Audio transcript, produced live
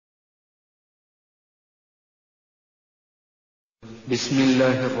بسم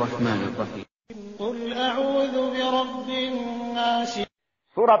الله الرحمن الرحيم. قل أعوذ برب الناس.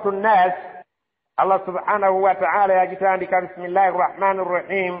 سورة الناس الله سبحانه وتعالى يجتاندك بسم الله الرحمن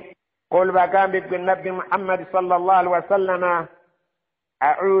الرحيم. قل بقام بالنبي محمد صلى الله عليه وسلم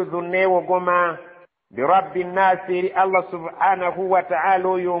أعوذ نيوغما برب الناس الله سبحانه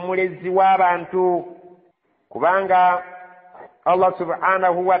وتعالى يوم الزواب أنتو كبانغا الله سبحانه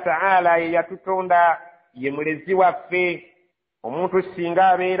وتعالى يتتوندا يملزي وفي omuntu singa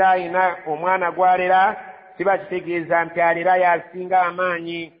abeera ayina omwana gwalera kiba kitegeeza nti alera yasinga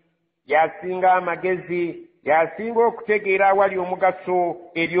amaanyi, yasinga amagezi, yasinga okutegeera awali omugaso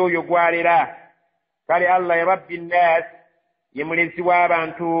eri oyo gwalera. Kale Allah ya rabbi nnaas ye mulezi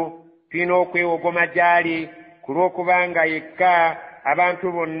w'abantu, tulina okwewogoma gy'ali ku lw'okubanga yekka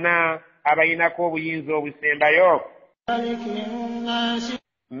abantu bonna abayinako obuyinza obusembayo.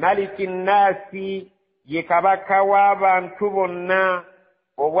 Maliki nnaasi ye kabaka w'abantu bonna,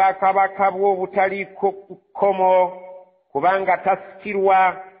 obwakabaka bwe obutaliiko kkomo, kubanga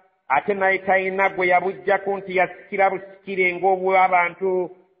tasikirwa ate naye talina gwe yabuggyako nti yasikira busikire ng'obw'abantu.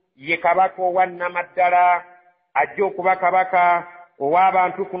 Ye kabaka owannamaddala, ajja okuba kabaka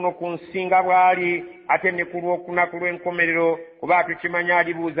ow'abantu kuno ku nsinga bw'ali, ate ne ku lw'okunaku lw'enkomerero, kuba tukimanya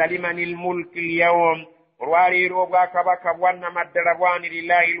alibuuza limanil mulki lyawm, olwaleero obwakabaka bwannamaddala bwani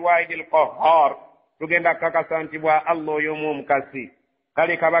lillahi lwahidi lqahhar. Tugenda kakasa nti bwa Allah oyomu omukasi.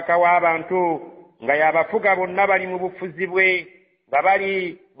 Kale kabaka w'abantu nga yabafuga bonna bali mu bufuzi bwe, nga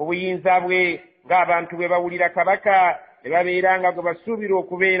bali mu buyinza bwe, ng'abantu bwe bawulira kabaka ne babeera nga gwe basuubira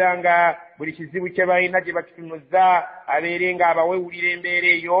okubeera nga buli kizibu kye balina gye bakitunuza abeere nga abawewulira embeera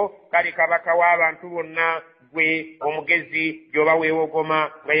eyo. Kale kabaka w'abantu bonna gwe omugezi gy'oba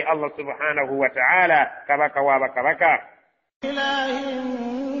weewogoma nga ye Allah subhanahu wa ta'ala kabaka w'abakabaka.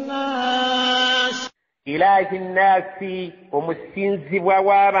 Ilahi nnaasi omusinzibwa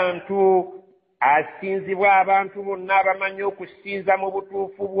w'abantu, asinzibwa abantu bonna abamanyi okusinza mu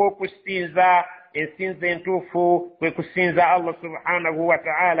butuufu bw'okusinza. Ensinza entuufu kwe kusinza Allah subhanahu wa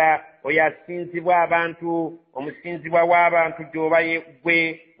ta'ala, oyo asinzibwa abantu, omusinzibwa w'abantu gy'oba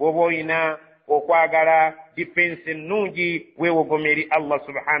gwe bw'oba oyina okwagala difensi ennungi weewogoma eri Allah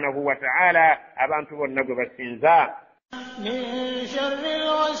subhanahu wa ta'ala abantu bonna gwe basinza.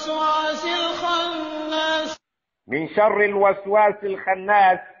 min sharri alwaswasi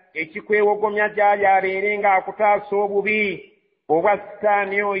alkhannas, ekikwewogomya gy'ali abeere ng'akutaasa obubi obwa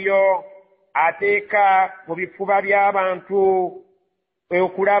sitaani oyo ateeka mu bifuba by'abantu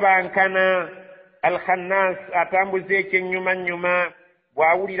okulabankana. Alkhannas atambuza ekyennyumanyuma,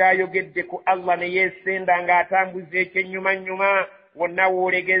 bw'awulira ayogedde ku Allah ne yeesenda ng'atambuza ekyennyumanyuma, wonna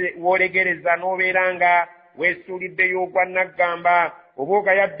w'olegereza n'obeera nga weesuuliddeyo ogwa naggamba. Oba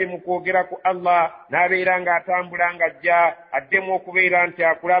ogayadde mu kwogera ku Allah n'abeera ng'atambula ng'ajja addemu okubeera nti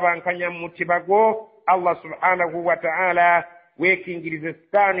akulabankanya mu mutima gwo, Allah subhanahu wa ta'ala weekingirize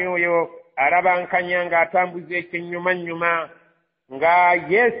sitaani oyo alabankanya ng'atambuza ekyennyumanyuma, nga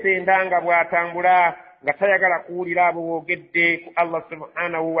yeesenda nga bw'atambula nga tayagala kuwulira abo boogedde ku Allah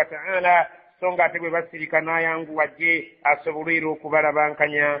subhanahu wa ta'ala, so nga ate bwe basirika n'ayanguwa gye asobole era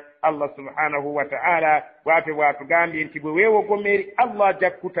okubalabankanya Allah subhanahu wa ta'ala. Bw'atyo bw'atugambye nti bwe weewogoma eri Allah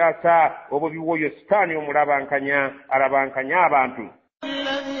ajja kukutaasa obubi bw'oyo sitaani omulabankanya alabankanya abantu.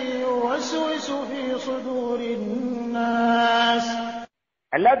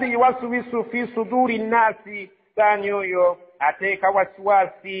 Alladhi yuwaswisu fi suduri nnaasi, sitaani oyo ateeka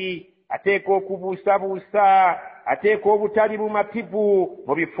wasiwasi, ateeka okubuusabuusa, ateeka obutali bumativu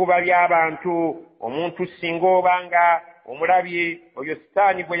mu bifuba by'abantu. Omuntu singa obanga omulabye oyo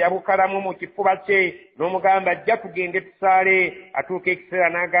sitaani bwe yabukalamu mu kifuba kye n'omugamba ajja tugende tusaale, atuuka ekiseera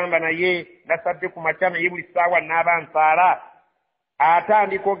n'agamba naye nasadde ku makya naye buli ssaawa n'aba nsaala,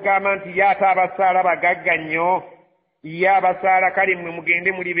 atandika okugamba nti ye ate abasaala bagagga nnyo, ye abasaala kale mmwe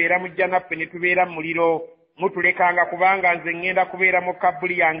mugende mulibeera mujja naffe ne tubeera mu muliro, mutulekanga kubanga nze ŋŋenda kubeera mu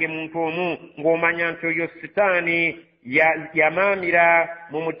kabbuli yange muntu omu. Ng'omanya nti oyo sitaani yamaamira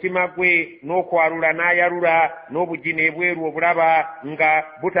mu mutima gwe n'okwalula n'ayalula n'obugina ebweru obulaba nga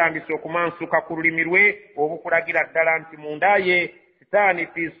butandise okumansuka ku lulimi lwe obukulagira ddala nti munda ye sitaani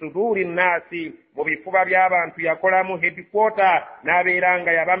fi suduri nnaasi, mu bifuba by'abantu yakolamu headquarter n'abeera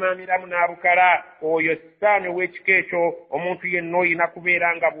nga yabamaamiramu n'abukala. Oyo sitaani ow'ekika ekyo omuntu yenna oyina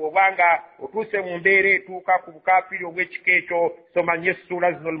kubeera nga bw'obanga otuuse mu mbeera etuuka ku bukaafiri obw'ekika ekyo, somanye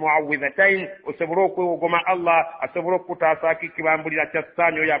essuula zino almuawwidhatain osobole okwewogoma Allah asobole okukutaasaako ekibambulira kya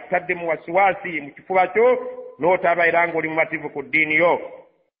sitaani oyo akutaddemu wasiwasi mu kifuba kyo n'otabeera ng'oli mumativu ku ddiini yo.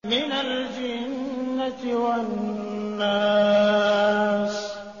 min aljinnati wannaas,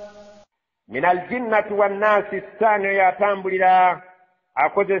 min aljinnati wannaasi sitaani yatambulira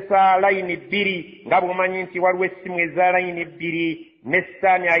akozesa layini bbiri nga bw'omanyi nti waliwo essimu eza layini bbiri ne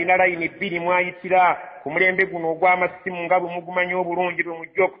sitaani alina layini bbiri mwayitira ku mulembe guno ogw'amasimu nga bwe mugumanyi obulungi bwe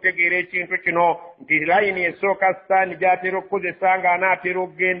mujja okutegeera ekintu kino nti layini esooka sitaani gy'atera okukozesa ng'anaatera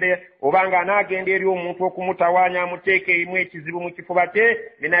okugenda oba ng'anaagenda eri omuntu okumutawaanya amuteeka erimu ekizibu mu kifuba kye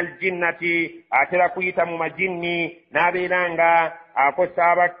min aljinnati atera kuyita mu majinni n'abeera nga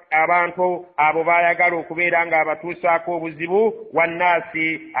akosa abantu abo baayagala okubeera ng'abatuusaako obuzibu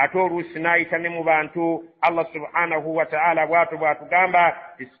wannaasi ate oluusi n'ayita ne mu bantu. Allah subhanahu wa ta'ala bw'atyo bw'atugamba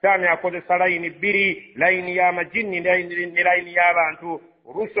sitaani akozesa layini bbiri, layini y'amajinni ne layini y'abantu.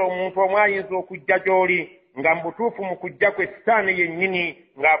 Oluusi omuntu omu ayinza okujja gy'oli nga mu butuufu mu kujja kwe sitaani yennyini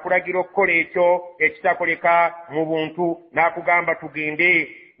ng'akulagira okukola ekyo ekitakoleka mu buntu, n'akugamba tugende,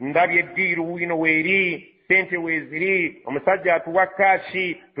 ndabye eddiiru wino weeri, sente weeziri, omusajja atuwa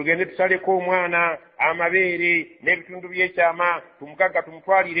kaashi, tugende tusaleko omwana amabeere n'ebitundu by'ekyama, tumugagga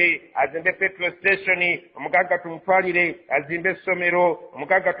tumutwalire azimbe petrol station, omugagga tumutwalire azimbe essomero,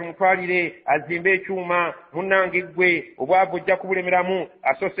 omugagga tumutwalire azimbe ekyuma. Munnange ggwe obwavu ojja kubulemeramu,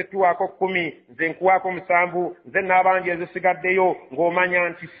 asoose tuwaako 10, nze nkuwaako 7, nze n'abangi ezisigaddeyo, ng'omanya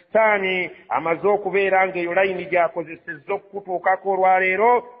nti sitaani amaze okubeera ng'eyo layini gy'akozesezza okukutuukako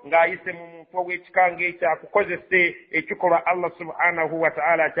olwaleero ng'ayise mu muntu ow'ekikanga ekyakukozese ekikolwa Allah subhanahu wa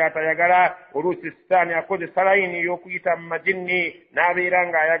ta'ala ky'atayagala. Oluusi sitaani akozesa layini ey'okuyita mu majinni n'abeera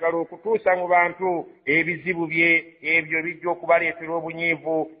ng'ayagala okutuusa mu bantu ebizibu bye ebyo bijja okubaleetera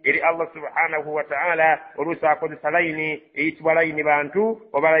obunyiivu eri Allah subhanahu wa ta'ala. Oluusi akozesa layini eyitibwa layini bantu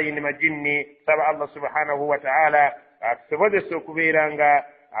oba layini majinni. Saba Allah subhanahu wa ta'ala atusobozesa okubeera nga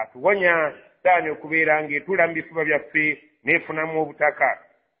atuwonya sitaani okubeera ng'etuula mu bifuba byaffe neefunamu obutaka,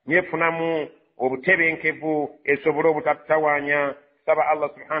 neefunamu obutebenkevu esobole obutatutawaanya. Saba Allah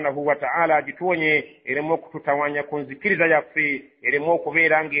subhanahu wa ta'ala agituwonye eremu okututawaanya ku nzikiriza yaffe, eremu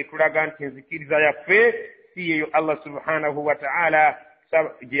okubeera ng'etulaga nti nzikiriza yaffe si eyo Allah subhanahu wa ta'ala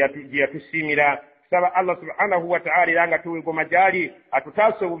gye yatusiimira. Saba Allah subhanahu wa ta'ala era nga tuwegoma gyali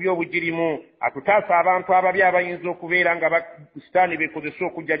atutaasa obubi obugirimu, atutaasa abantu ababi abayinza okubeera nga sitaani beekozesa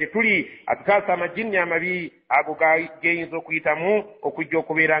okujja gye tuli, atutaasa amajinni amabi ago geyinza okuyitamu okujja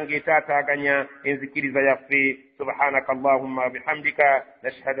okubeera ng'etaataaganya enzikiriza yaffe. Subhanaka Allahumma bihamdika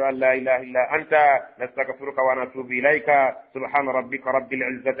nashhadu an la ilaha illa anta nastaghfiruka wa natubu ilayka. Subhana rabbika rabbil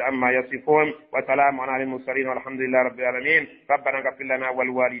izzati amma yasifun wa salamun ala al-mursalin walhamdulillahi rabbil alamin. Rabbana ighfir lana wal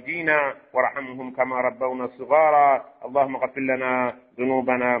walidina warhamhum kama rabbawna صغارا. اللهم اغفر لنا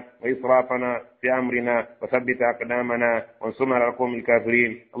ذنوبنا وإسرافنا في أمرنا وثبت أقدامنا وانصرنا على القوم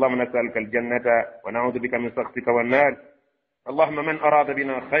الكافرين. اللهم نسألك الجنة ونعوذ بك من سخطك والنار. اللهم من أراد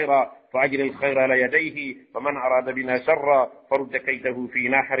بنا خيرا فأجل الخير على يديه، ومن أراد بنا شرا فرد كيده في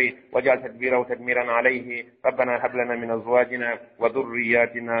نحره واجعل تدبيره تدميرا عليه. ربنا هب لنا من أزواجنا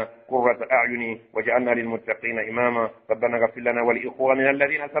وذرياتنا قرة أعين واجعلنا للمتقين إماما. ربنا اغفر لنا ولإخواننا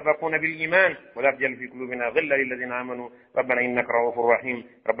الذين سبقونا بالإيمان ولا تجعل في قلوبنا غلا للذين آمنوا ربنا إنك رؤوف رحيم.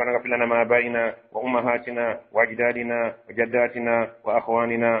 ربنا اغفر لنا ما آبائنا وأمهاتنا وأجدادنا وجداتنا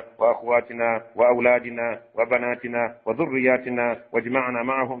وأخواننا وأخواتنا وأولادنا وبناتنا وذرياتنا واجمعنا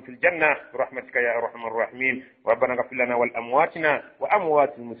معهم في الجنة برحمتك يا أرحم الراحمين. ربنا اغفر لنا ولأمواتنا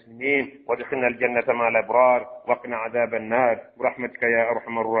وأموات المسلمين وادخلنا الجنة مع الأبرار وقنا عذاب النار برحمتك يا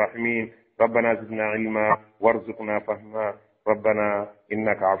أرحم الراحمين. ربنا زدنا علما وارزقنا فهما. ربنا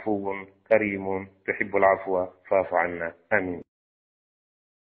إنك عفو كريم تحب العفو فاعف عنا. آمين.